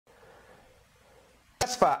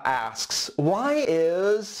Asfa asks, why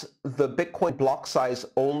is the Bitcoin block size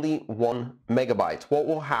only 1 megabyte? What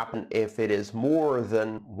will happen if it is more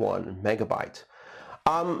than 1 megabyte?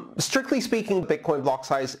 Strictly speaking, Bitcoin block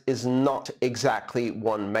size is not exactly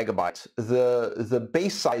 1 megabyte. The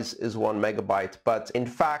base size is 1 megabyte, but in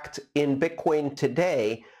fact, in Bitcoin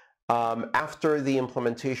today, after the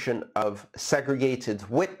implementation of segregated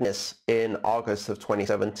witness in August of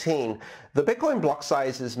 2017, the Bitcoin block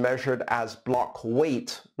size is measured as block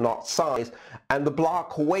weight, not size, and the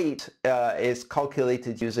block weight is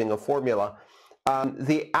calculated using a formula.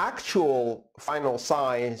 The actual final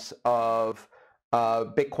size of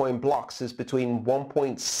Bitcoin blocks is between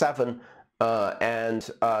 1.7 and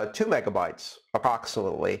 2 megabytes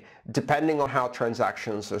approximately, depending on how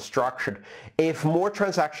transactions are structured. If more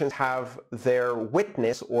transactions have their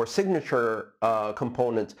witness or signature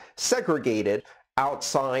component segregated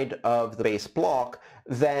outside of the base block,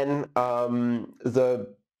 then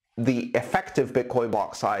the effective Bitcoin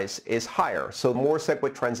block size is higher. So the more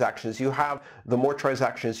SegWit transactions you have, the more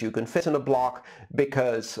transactions you can fit in a block,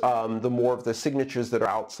 because the more of the signatures that are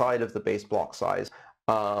outside of the base block size,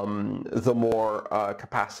 the more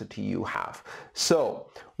capacity you have. So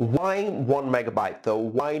why 1 megabyte though?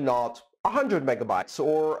 Why not 100 megabytes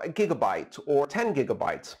or a gigabyte or 10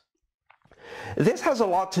 gigabytes? This has a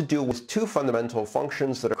lot to do with two fundamental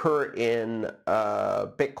functions that occur in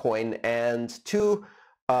Bitcoin, and two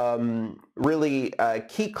really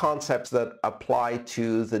key concepts that apply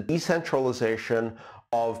to the decentralization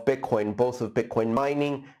of Bitcoin, both of Bitcoin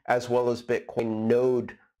mining as well as Bitcoin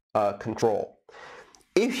node control.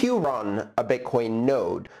 If you run a Bitcoin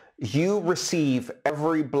node, you receive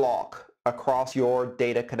every block across your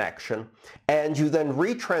data connection, and you then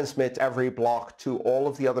retransmit every block to all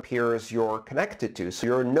of the other peers you're connected to. So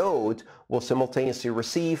your node will simultaneously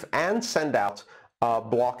receive and send out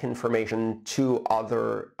block information to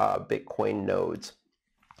other Bitcoin nodes.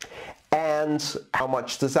 And how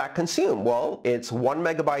much does that consume? Well, it's 1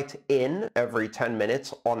 megabyte in every 10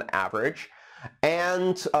 minutes on average.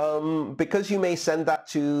 And because you may send that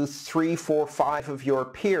to 3, 4, 5 of your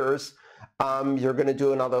peers, you're going to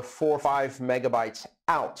do another 4 or 5 megabytes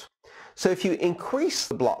out. So if you increase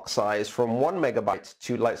the block size from 1 megabyte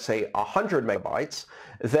to, let's say, 100 megabytes,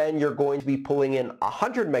 then you're going to be pulling in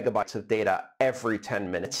 100 megabytes of data every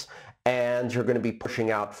 10 minutes, and you're going to be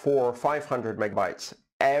pushing out 400 or 500 megabytes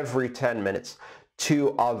every 10 minutes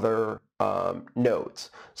to other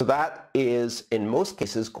nodes. So that is, in most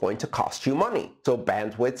cases, going to cost you money. So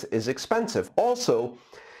bandwidth is expensive. Also,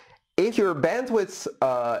 if your bandwidth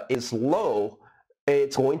is low,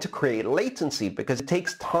 it's going to create latency because it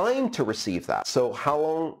takes time to receive that. So how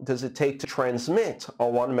long does it take to transmit a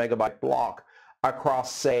 1 megabyte block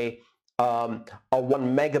across, say, a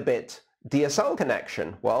 1 megabit DSL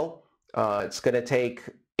connection? Well, it's going to take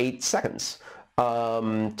 8 seconds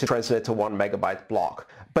to transmit a 1 megabyte block,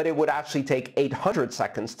 but it would actually take 800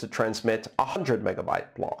 seconds to transmit a 100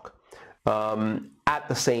 megabyte block. At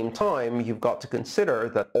the same time, you've got to consider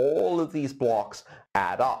that all of these blocks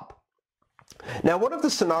add up. Now, one of the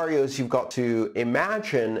scenarios you've got to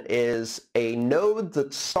imagine is a node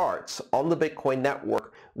that starts on the Bitcoin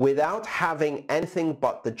network without having anything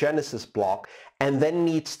but the Genesis block and then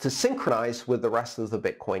needs to synchronize with the rest of the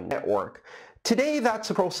Bitcoin network. Today,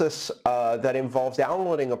 that's a process that involves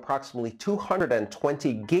downloading approximately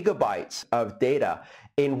 220 gigabytes of data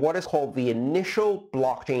in what is called the initial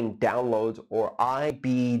blockchain download, or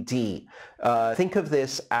IBD. Think of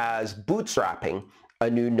this as bootstrapping a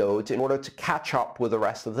new node in order to catch up with the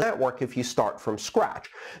rest of the network if you start from scratch.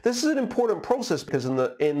 This is an important process because in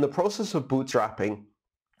the process of bootstrapping,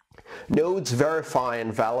 nodes verify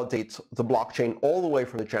and validate the blockchain all the way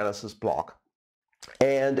from the Genesis block.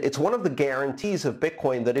 And it's one of the guarantees of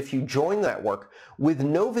Bitcoin that if you join that network with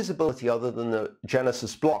no visibility other than the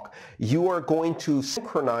Genesis block, you are going to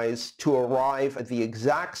synchronize to arrive at the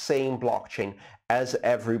exact same blockchain as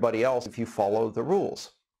everybody else if you follow the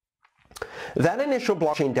rules. That initial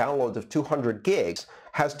blockchain download of 200 gigs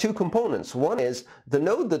has two components. One is the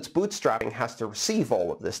node that's bootstrapping has to receive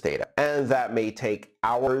all of this data, and that may take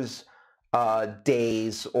hours,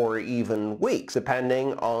 days, or even weeks,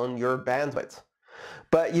 depending on your bandwidth.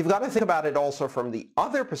 But you've got to think about it also from the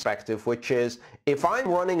other perspective, which is if I'm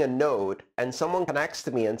running a node and someone connects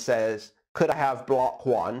to me and says, could I have block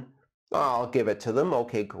 1? I'll give it to them.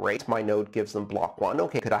 Okay, great. My node gives them block 1.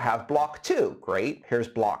 Okay, could I have block 2? Great. Here's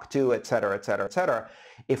block 2, etc., etc., etc.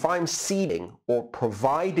 If I'm seeding or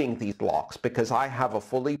providing these blocks because I have a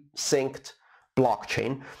fully synced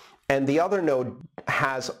blockchain, and the other node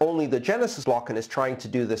has only the Genesis block and is trying to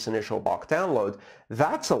do this initial block download,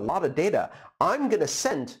 that's a lot of data. I'm going to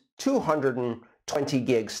send 200 20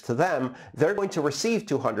 gigs to them, they're going to receive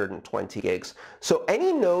 220 gigs. So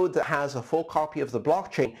any node that has a full copy of the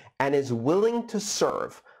blockchain and is willing to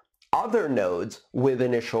serve other nodes with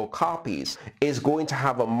initial copies is going to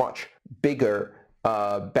have a much bigger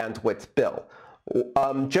bandwidth bill.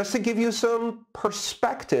 Just to give you some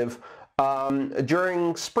perspective,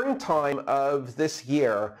 during springtime of this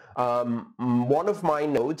year, one of my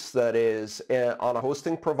nodes that is on a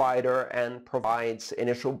hosting provider and provides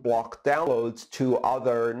initial block downloads to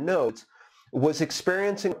other nodes was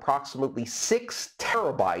experiencing approximately 6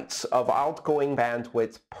 terabytes of outgoing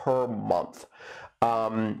bandwidth per month.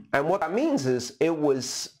 And what that means is it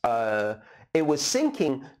was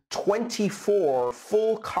syncing 24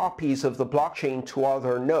 full copies of the blockchain to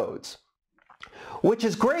other nodes, which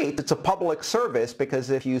is great. It's a public service because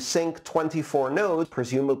if you sync 24 nodes,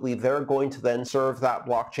 presumably they're going to then serve that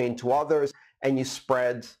blockchain to others and you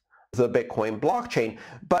spread the Bitcoin blockchain.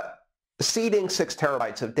 But seeding 6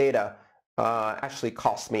 terabytes of data actually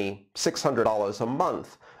cost me $600 a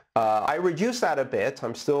month. I reduced that a bit.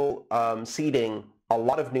 I'm still seeding a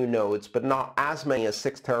lot of new nodes, but not as many as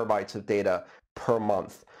 6 terabytes of data per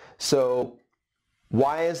month. So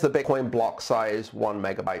why is the Bitcoin block size 1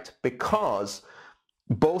 megabyte? Because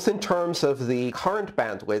both in terms of the current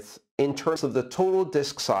bandwidth, in terms of the total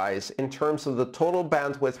disk size, in terms of the total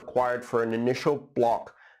bandwidth required for an initial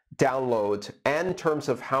block download, and in terms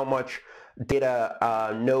of how much data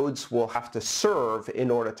nodes will have to serve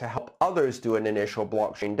in order to help others do an initial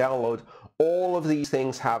blockchain download, all of these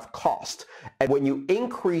things have cost. And when you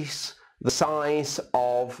increase the size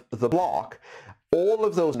of the block, all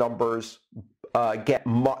of those numbers get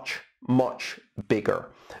much, much bigger.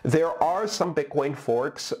 There are some Bitcoin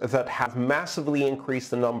forks that have massively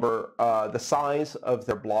increased the number, the size of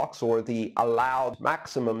their blocks, or the allowed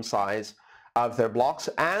maximum size of their blocks,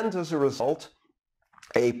 and as a result,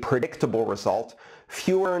 a predictable result,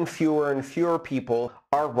 fewer and fewer and fewer people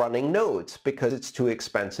are running nodes because it's too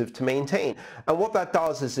expensive to maintain. And what that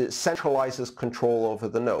does is it centralizes control over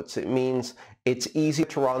the nodes. It means it's easier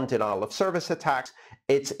to run denial of service attacks.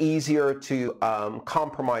 It's easier to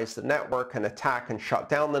compromise the network and attack and shut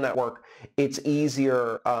down the network. It's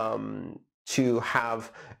easier to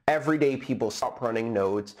have everyday people stop running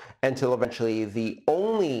nodes until eventually the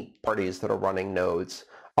only parties that are running nodes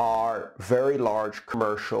are very large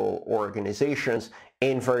commercial organizations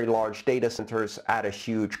in very large data centers at a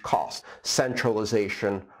huge cost.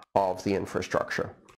 Centralization of the infrastructure.